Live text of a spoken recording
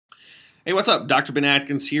Hey, what's up? Dr. Ben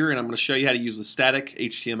Atkins here, and I'm going to show you how to use the static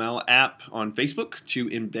HTML app on Facebook to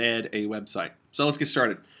embed a website. So let's get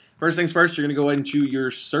started. First things first, you're going to go into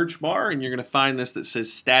your search bar, and you're going to find this that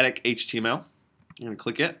says static HTML. You're going to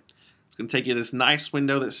click it. It's going to take you to this nice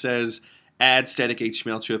window that says add static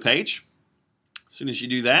HTML to a page. As soon as you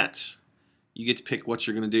do that, you get to pick what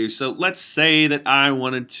you're going to do. So let's say that I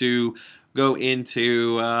wanted to go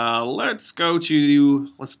into, let's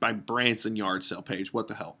buy Branson yard sale page. What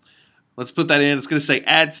the hell? Let's put that in. It's going to say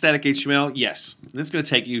add static HTML. Yes. And it's going to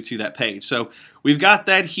take you to that page. So we've got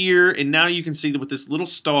that here. And now you can see that with this little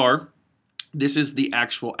star, this is the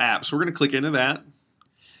actual app. So we're going to click into that.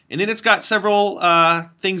 And then it's got several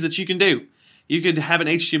things that you can do. You could have an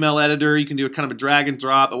HTML editor. You can do a kind of a drag and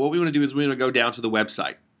drop. But what we want to do is we want to go down to the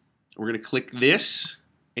website. We're going to click this.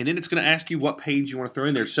 And then it's going to ask you what page you want to throw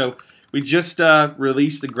in there. So we just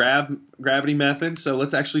released the gravity method, so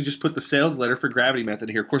let's actually just put the sales letter for gravity method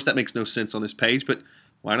here. Of course, that makes no sense on this page, but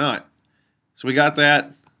why not? So we got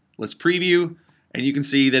that. Let's preview, and you can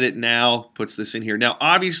see that it now puts this in here. Now,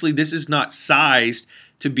 obviously, this is not sized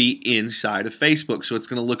to be inside of Facebook, so it's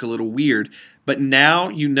going to look a little weird. But now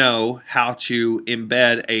you know how to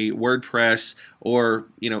embed a WordPress or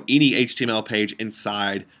any HTML page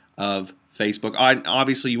inside of Facebook.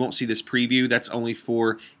 Obviously, you won't see this preview. That's only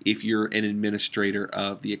for if you're an administrator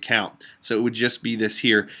of the account. So it would just be this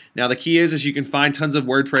here. Now, the key is you can find tons of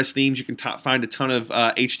WordPress themes. You can find a ton of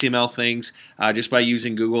HTML things just by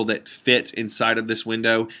using Google that fit inside of this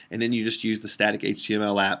window, and then you just use the static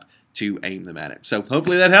HTML app to aim them at it. So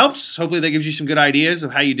hopefully that helps. Hopefully that gives you some good ideas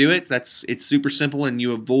of how you do it. It's super simple, and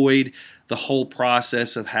you avoid the whole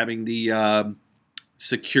process of having the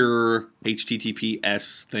secure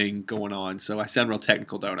HTTPS thing going on. So I sound real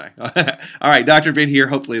technical, don't I? All right, Dr. Ben here.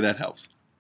 Hopefully that helps.